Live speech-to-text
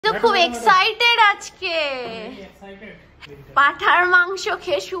খুব এক্সাইটেড আজকে। পাঠার মাংস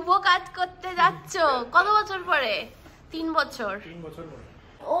খেয়ে শুভ কাজ করতে যাচ্ছ কত বছর পরে? 3 বছর।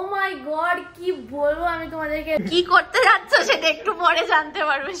 ও মাই গড, কি বলবো আমি তোমাদেরকে, কি করতে যাচ্ছ সেটা একটু পরে জানতে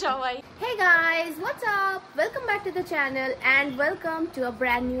পারবে সবাই। Hey guys, what's up? Welcome back to the channel and welcome to a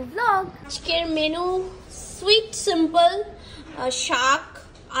brand new vlog. আজকের মেনু সুইট সিম্পল, শাক,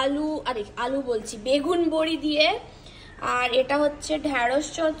 আলু বলছি, বেগুন বড়ি দিয়ে, আর এটা হচ্ছে ঢ্যাঁড়স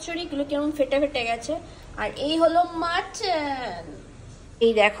চচ্চড়ি, এগুলো কেমন ফেটে ফেটে গেছে, আর এই হলো মাটন।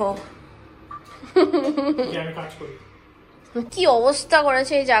 এই দেখো কি অবস্থা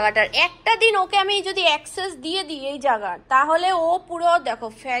করেছে এই জায়গাটার। একটা দিন ওকে আমি যদি অ্যাক্সেস দিয়ে দিই এই জায়গার, তাহলে ও পুরো দেখো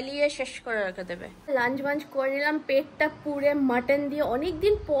ফেলিয়ে শেষ করে রেখে দেবে। লাঞ্চ বাঞ্চ করে নিলাম, পেটটা পুরে মাটন দিয়ে,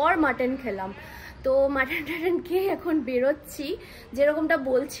 অনেকদিন পর মাটন খেলাম। তো মাটন খেয়ে এখন বেরোচ্ছি। যেরকমটা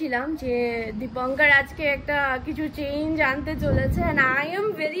বলছিলাম যে দীপঙ্কর আজকে একটা কিছু চেঞ্জ আনতে চলেছে, and I am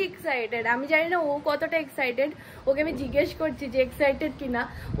very excited. আমি জানি না ও কতটা এক্সাইটেড, ওকে আমি জিজ্ঞেস করছি যে এক্সাইটেড কিনা,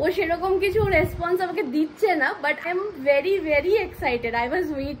 ও সেরকম কিছু রেসপন্স আমাকে দিচ্ছে না, but I am very very excited. I was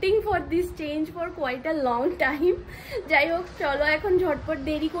waiting for this change for quite a long time. যাই হোক, চলো এখন ঝটপট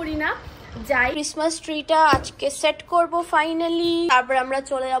দেরি করি না, যাই ক্রিসমাস ট্রিটা আজকে সেট করব ফাইনালি, তারপর আমরা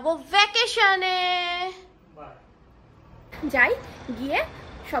চলে যাব ভ্যাকেশনে। যাই, গিয়ে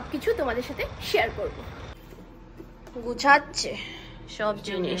সবকিছু তোমাদের সাথে শেয়ার করব। গুছাচ্ছে সব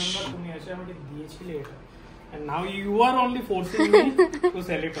জিনিস।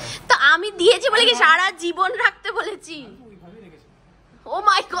 তো আমি দিয়েছি বলে কি সারা জীবন রাখতে বলেছি? ও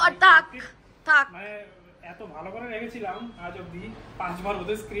মাই গড, থাক থাক, এত ভালো করে রেখেছিলাম আজ অবধি 5 বার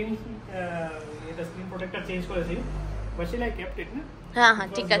ওদের স্ক্রিন প্রোটেক্টর চেঞ্জ করেছি, বাট স্টিল আই কেপ্ট ইট না। হ্যাঁ হ্যাঁ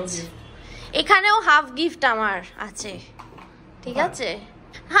ঠিক আছে, এখানেও হাফ গিফট আমার আছে, ঠিক আছে।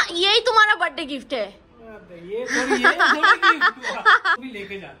 हाँ यही तुम्हारा बर्थडे गिफ्ट है, भी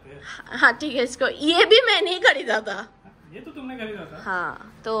लेके जाते हैं। हाँ ठीक है, इसको ये भी मैं नहीं खरीदा था, ये तो तुमने खरीदा था। हाँ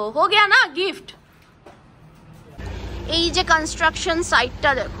तो हो गया ना गिफ्ट। এই যে কনস্ট্রাকশন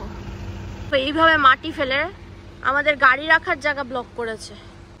সাইটটা দেখো, এইভাবে মাটি ফেলে আমাদের গাড়ি রাখার জায়গা ব্লক করেছে,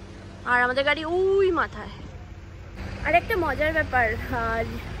 আর আমাদের গাড়ি ওই মাথায়। আর একটা মজার ব্যাপার,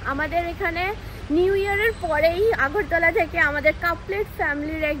 আমাদের এখানে নিউ ইয়ারের পরেই আগরতলা থেকে আমাদের কাপলেট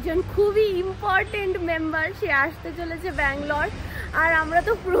ফ্যামিলির একজন খুবই ইম্পর্টেন্ট মেম্বার, সে আসতে চলেছে ব্যাঙ্গালোর। আর আমরা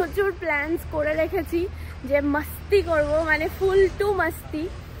তো প্রচুর প্ল্যানস করে রেখেছি যে মাস্তি করব, মানে ফুল টু মাস্তি।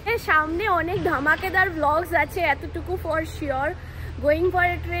 এর সামনে অনেক ধামাকেদার ব্লগস আছে, এতটুকু for sure. Going for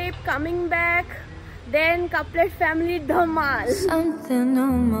a trip, coming back, then couplet family dhamal. Something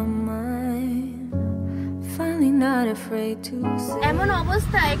on my mind, finally not afraid to say. এমন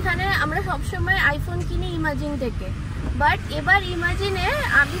অবস্থা, এখানে আমরা সবসময় আইফোন কিনি ইমাজিন থেকে, বাট এবার ইমাজিনে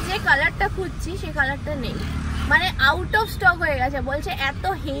আমি যে কালারটা খুঁজছি সেই কালারটা নেই, মানে আউট অফ স্টক হয়ে গেছে। বলছে এত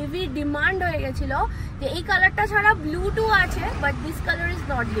হেভি ডিমান্ড হয়ে গেছিল যে এই কালারটা ছাড়া ব্লু টু আছে, but this colour is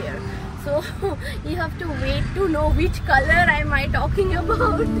not there. So you have to wait to know which color am I talking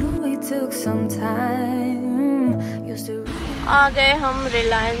about. We took some time. आ गए हम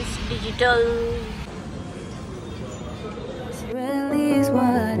Reliance Digital. Really is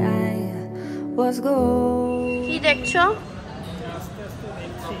what I was going. কি দেখছো?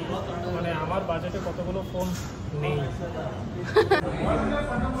 মানে আমার বাজেটে কতগুলো phone নেই।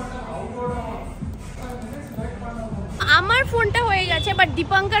 আমার ফোনটা হয়ে গেছে, বাট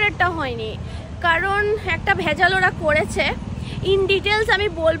দীপঙ্করেরটা হয়নি, কারণ একটা ভেজাল ওরা করেছে। ইন ডিটেলস আমি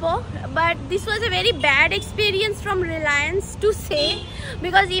বলবো, but this was a very bad experience from Reliance to say,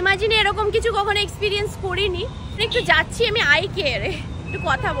 because ইমাজিনে এরকম কিছু কখনো এক্সপিরিয়েন্স করিনি। একটু যাচ্ছি আমি আই কেয়ারে একটু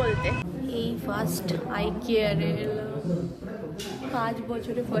কথা বলতে। এই ফার্স্ট আই কেয়ারে 5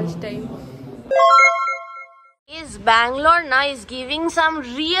 বছরে first time. Is Bangalore now is giving some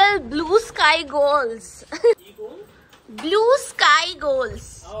real blue sky goals. Blue sky goals.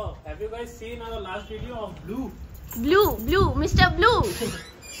 Oh, have you guys seen our last video of Blue? Blue, Mr. Blue.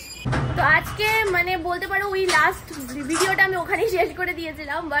 তো আজকে মানে বলতে পারো ওই লাস্ট ভিডিওটা আমি ওখানেই শেষ করে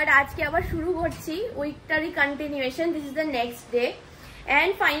দিয়েছিলাম, বাট আজকে আবার শুরু করছি ওইটারই continuation. This is the next day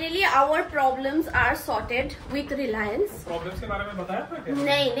and finally our problems are sorted with Reliance. Problems के बारे में बताया था क्या?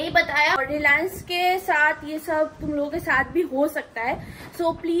 नहीं बताया। और Reliance के साथ ये सब तुम लोगों के साथ भी हो सकता है, so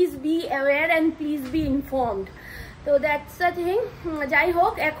please be aware and please be informed. তো দ্যাটস দ্য থিং। যাই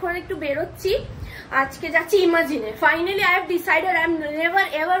হোক, এখন একটু বেরোচ্ছি, আজকে যাচ্ছি ইমাজিনে। Finally I have decided I am never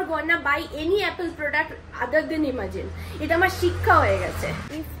ever gonna by any Apple product other then imagine. এটা আমার শিক্ষা হয়ে গেছে।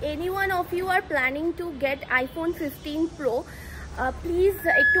 If any one of you are planning to get iPhone 15 Pro, please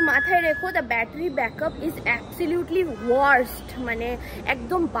একটু মাথায় রেখো, the battery backup is absolutely worst, মানে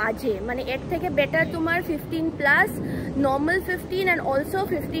একদম বাজে। মানে এর থেকে বেটার তোমার 15+, normal 15 and also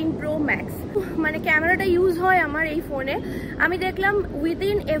 15 Pro Max। মানে ক্যামেরাটা ইউজ হয় আমার এই ফোনে, আমি দেখলাম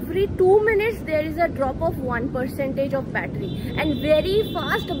within every 2 minutes there is a drop of 1% of battery and very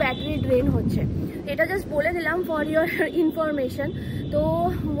fast battery drain হচ্ছে। এটা জাস্ট বলে দিলাম ফর ইউর ইনফরমেশন। তো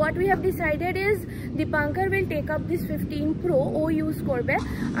what we have decided is Dipankar will take up this 15 Pro, O use করবে,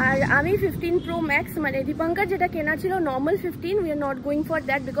 আর আমি 15 Pro Max, মানে দীপাঙ্কর যেটা কেনা ছিল normal 15, we are not going for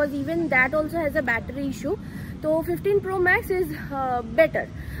that because even that also has a battery issue. তো 15 Pro Max is better,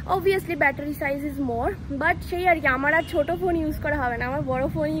 obviously battery size is more, but সেই আর কি, আমার আর ছোটো ফোন ইউজ করা হবে না, আমার বড়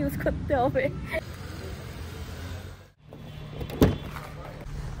ফোন ইউজ করতে হবে।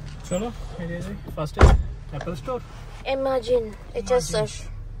 চলো ফার্স্ট অ্যাপল স্টোর। ইমাজিন এটা সার্চ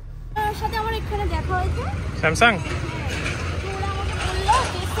তার সাথে আমার এখানে দেখা হয়েছে স্যামসাং। ওরা আমাকে বললো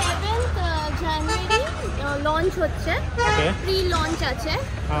যে 7th জানুয়ারি লঞ্চ হচ্ছে, প্রি লঞ্চ আছে,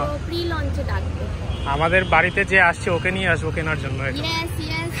 তো প্রি লঞ্চে ডাকবে। আমাদের বাড়িতে যে আসছে ওকে নিয়ে আসবো কেনার জন্য। ইয়েস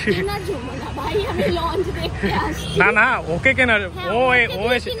ইয়েস, কেনার জন্য না ভাই, আমি লঞ্চ দেখতে আসছি। না না, ওকে কেনার, ও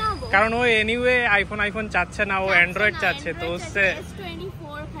কারণ ও এনিওয়ে আইফোন চাচ্ছে না, ও অ্যান্ড্রয়েড চাচ্ছে, তো ওসে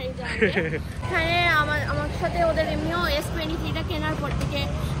S24 হ্যাঁ আমার সাথে ওদের এমনিও S23টা কেনার পর থেকে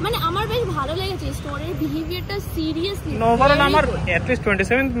মানে আমার বেশ ভালো লেগেছে স্টোরের বিহেভিয়ারটা, সিরিয়াসলি ওভারঅল আমার এট লিস্ট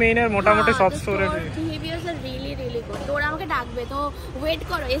 27th মেইনের মোটামুটি সব স্টোরের বিহেভিয়ারস আর রিয়েলি রিয়েলি গুড। তো ওরা আমাকে ডাকবে, তো ওয়েট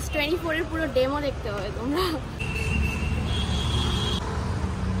করো, S24 এর পুরো ডেমো দেখতে হবে তোমরা।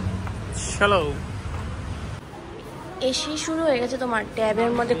 চলো, এসি শুরু হয়ে গেছে তোমার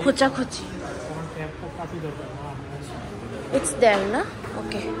ট্যাবের মধ্যে খোঁচাখুচি। It's there, na?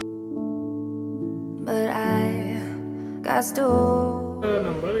 Okay. But I got to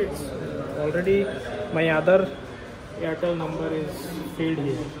number, it's already my other Airtel number is filled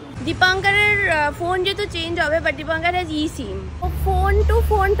here. দীপাঙ্করের phone যেহেতু চেঞ্জ হবে, but Dipankar has E SIM, phone two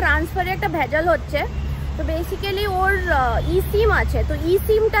phone ট্রান্সফারে একটা ভেজাল হচ্ছে। তো বেসিক্যালি ওর ই সিম আছে, তো ই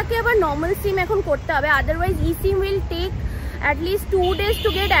সিমটাকে আবার নর্মাল সিম এখন করতে হবে, otherwise E SIM will take at least 2 days to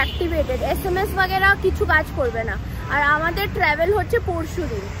get activated, SMS वगैरह কিছু কাজ করবে না। আর আমাদের ট্রাভেল হচ্ছে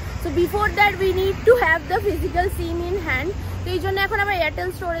পরশুদিন, so before that we need to have the physical SIM in hand. তো এই জন্য এখন আমরা এয়ারটেল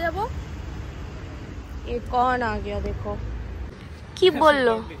স্টোরে যাবো। এ কौन आ गया देखो, কি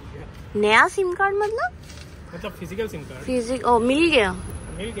বললো नया सिम कार्ड मतलब फिजिकल सिम कार्ड ओ मिल गया,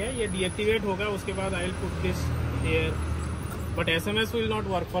 ये डीएक्टिवेट होगा, उसके बाद I will put this here, but SMS will not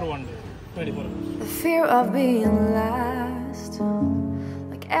work for 1 day, 24 hours. the fear of being last,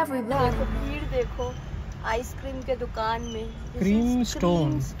 like everybody. भीड़ देखो आइसक्रीम के दुकान में, क्रीम स्टोन।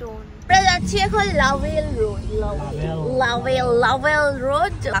 আমরা যাচ্ছি এখন level road, level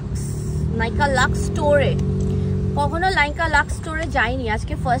road lux, নাইকা লাক্স স্টোরে। কখনো নাইকা লাক্স স্টোরে যাইনি,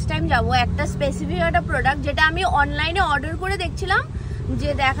 আজকে ফার্স্ট টাইম যাব। একটা স্পেসিফিক একটা প্রোডাক্ট যেটা আমি অনলাইনে অর্ডার করে দেখছিলাম, যে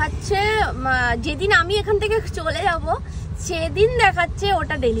দেখাচ্ছে যেদিন আমি এখান থেকে চলে যাব সেদিন দেখাচ্ছে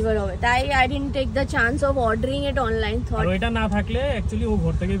ওটা ডেলিভার হবে, তাই I didn't take the chance of ordering it online. আর ওইটা না থাকলে অ্যাকচুয়ালি ও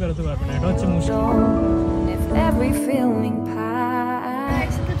ঘর থেকেই বেরোতে পারবে না, এটা হচ্ছে মুশকিল। If every feeling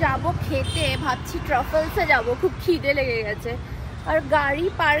passed, তো যাবো খেতে, ভাবছি ট্রাফলসে যাব, খুব খিদে লেগে গেছে। আর গাড়ি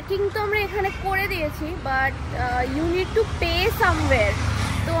পার্কিং তো আমরা এখানে করে দিয়েছি, but you need to pay somewhere,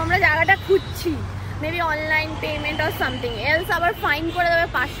 তো আমরা জায়গাটা খুঁজছি, maybe online payment or something else, আবার ফাইন করে দেবে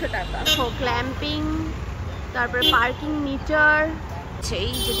 500 টাকা। তো ক্ল্যাম্পিং, তারপরে পার্কিং মিটার, সেই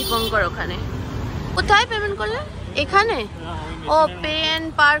যদি পঙ্কর ওখানে কোথায় পেমেন্ট করলে, এখানে ও পে এন্ড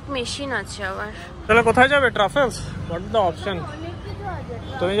পার্ক মেশিন আছে আবার। তাহলে কোথায় যাবে? ট্রাফেলস, হোয়াট ইজ দ্য অপশন?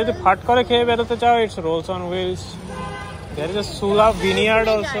 তুমি যদি ফাট করে খেয়ে বেরোতে চাও, it's Rolle's on wheels, there is a Sula विनियार्ड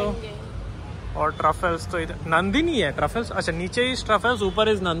also, और ट्रफल्स तो इधर नंदिनी है। ट्रफल्स अच्छा नीचे ही ट्रफल्स, ऊपर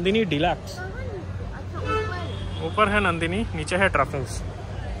इज नंदिनी डिलक्स। ऊपर है नंदिनी, नीचे है ट्रफल्स।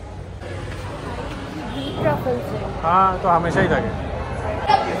 हाँ तो हमेशा ही থাকে।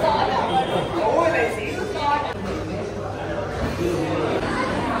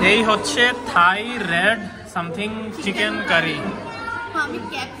 এই হচ্ছে থাই রেড সামথিং চিকেন কারি। আমি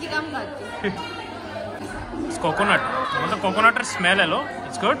ক্যাপসিকাম খাচ্ছি। কোকোনাট, मतलब কোকোনাটের স্মেল এলো,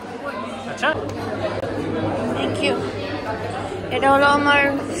 ইটস গুড। আচ্ছা থ্যাংক ইউ। এটা হলো আমার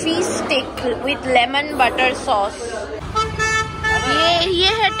fish stick with lemon butter sauce.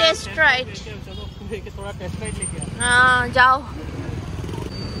 ये है टेस्ट राइट। थोड़ा टेस्ट राइट लेके आओ। हाँ যাও।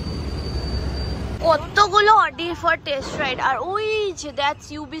 কতগুলো অর্ডার ফর টেস্ট রাইড, আর ওই যে দ্যাটস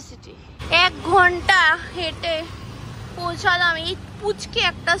ইউবি সিটি। 1 ঘন্টা হেঁটে পৌঁছালাম এই পুচকে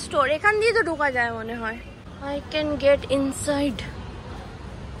একটা স্টোর, এখান দিয়ে তো ঢোকা যায় মনে হয়। I can get inside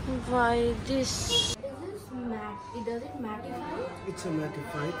by this. Is this does it mattify? It's a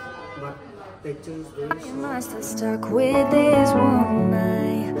mattified, but texture is very You must have stuck with this one.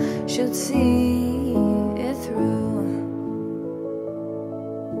 I should see it through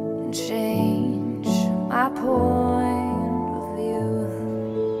and change my point of view.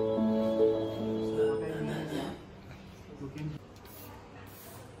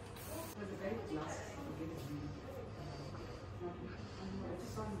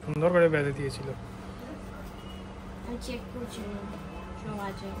 সুন্দর করে বেঁধে দিয়েছিল। আমি check করছি সব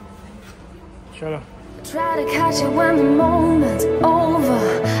আছে। চলো। Try to catch it when the moment's over.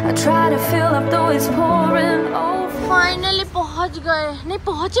 I try to fill up though it's pouring over. Finally पहुंच गए। नहीं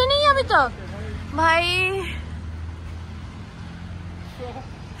पहुंचे नहीं अभी तक भाई,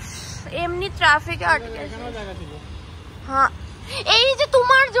 এমনি ট্রাফিকে আটকে। হ্যাঁ এই যে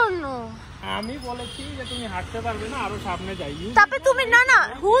তোমার জন্য আমি বলেছি যে তুমি হাঁটতে পারবে না, আরো সামনে যাই। তারপরে তুমি না না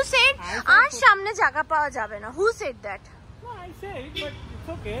হু সেড আর সামনে জায়গা পাওয়া যাবে না, who said that? I said, but it's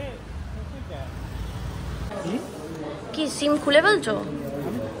okay. কি সিম খুলে বলছো?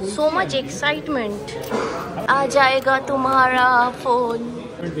 সো মাচ एक्साइटमेंट आ जाएगा तुम्हारा फोन।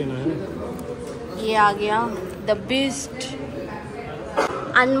 ये आ गया द बेस्ट।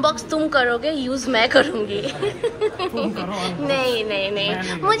 अनबॉक्स तुम करोगे, यूज मैं करूंगी। नहीं नहीं नहीं,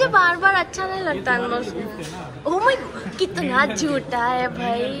 मुझे बार बार अच्छा नहीं लगता अनबॉक्स। ओह माय कितना झूठा है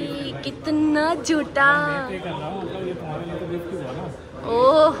भाई, कितना झूठा।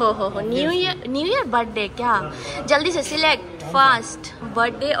 ओह हो न्यू ईयर बर्थडे क्या? जल्दी से सिलेक्ट फास्ट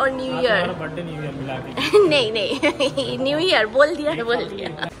बर्थडे और new year. Birthday new year मिला के नहीं नहीं न्यू ईयर बोल दिया।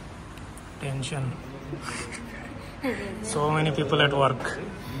 Tension, so many people at work.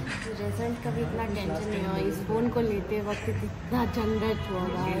 Result का भी इतना टेंशन नहीं हो, इस फोन को लेते वक्त कितना झंझट हुआ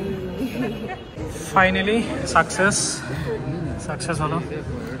भाई। फाइनली सक्सेस হলো।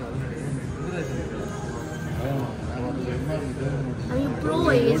 আমি প্রো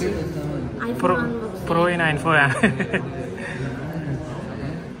হয়ে গেছি, pro in info है।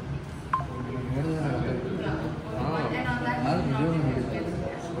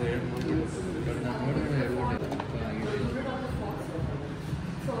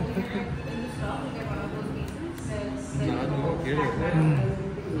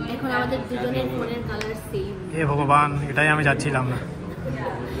 এখন আমাদের দুজনের ফোনের কালার সেম। हे भगवान, এটাই আমি যাচ্ছিলাম না।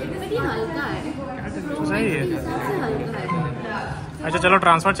 बड़ी हल्का है, सही है। सबसे हल्का है। अच्छा चलो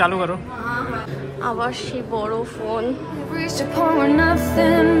ट्रांसफर चालू करो। আবার সেই বড় phone. Reached a point where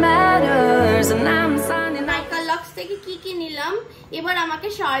nothing matters, and I'm signing. Nykaa locks থেকে কি নিলাম, এবার আমাকে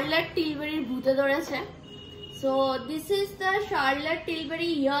শার্লট টিলবেরির ভূতে ধরেছে। So this is the Charlotte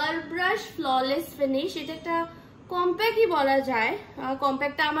টিলবেরি year brush flawless finish. এটা একটা কম্প্যাক্টই বলা যায়,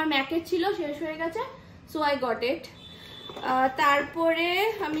 কম্প্যাক্টটা আমার ম্যাকের ছিল, শেষ হয়ে গেছে, সো আই গট ইট। তারপরে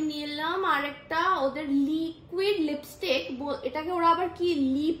আমি নিলাম আরেকটা ওদের লিকুইড লিপস্টিক, এটাকে ওরা আবার কি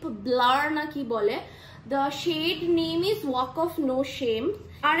লিপ ব্লার না কি বলে। The shade name is walk of no shame.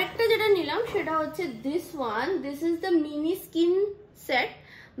 আরেকটা যেটা নিলাম সেটা হচ্ছে this one, this is the mini skin set,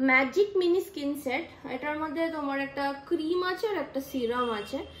 magic mini skin set. এটার মধ্যে তোমার একটা ক্রিম আছে আর একটা সিরাম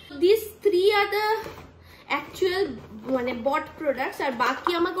আছে। This three are the actual মানে বট প্রোডাক্টস, আর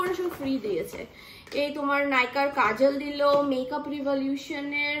বাকি আমাকে ওরা সব ফ্রি দিয়েছে। এই তোমার নাইকার কাজল দিল, মেকআপ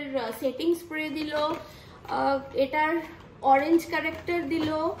রিভলিউশনের সেটিং স্প্রে দিল, এটার অরেঞ্জ কারেক্টার দিল।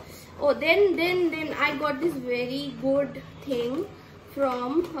 ও then I got this very good thing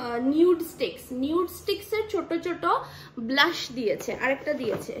from nude স্টিক্সের ছোট ছোট ব্লাশ দিয়েছে, আরেকটা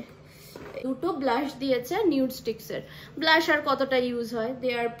দিয়েছে, দুটো ব্লাশ দিয়েছে নিউড স্টিক্সের। ব্লাশ আর কতটা ইউজ হয়, দে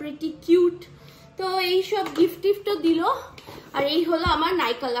আর প্রিটি কিউট। তো এইসব গিফটও দিল, আর এই হলো আমার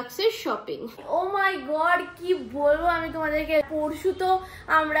নাইকা লাক্সের শপিং। ও মাই গড কি বলবো আমি তোমাদেরকে, পরশু তো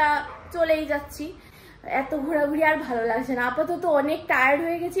আমরা চলেই যাচ্ছি, এত ঘোরাঘুরি আর ভালো লাগছে না। আপাতত অনেক টায়ার্ড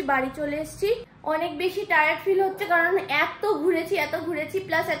হয়ে গেছি, বাড়ি চলে এসেছি, অনেক বেশি টায়ার্ড ফিল হচ্ছে, কারণ এত ঘুরেছি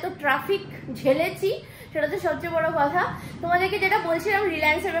প্লাস এত ট্রাফিক ঝেলেছি, সেটা তো সবচেয়ে বড় কথা। তোমাদেরকে যেটা বলছিলাম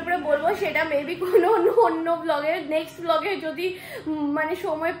রিলায়েন্সের ব্যাপারে বলবো, সেটা মেবি কোনো অন্য ব্লগে, নেক্সট ব্লগে যদি মানে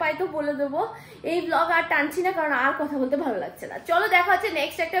সময় পাই তো বলে দেবো। এই ব্লগ আর টানছি না, কারণ আর কথা বলতে ভালো লাগছে না। চলো দেখা হচ্ছে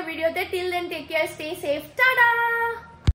নেক্সট একটা ভিডিওতে। Till then take care, stay safe, tata.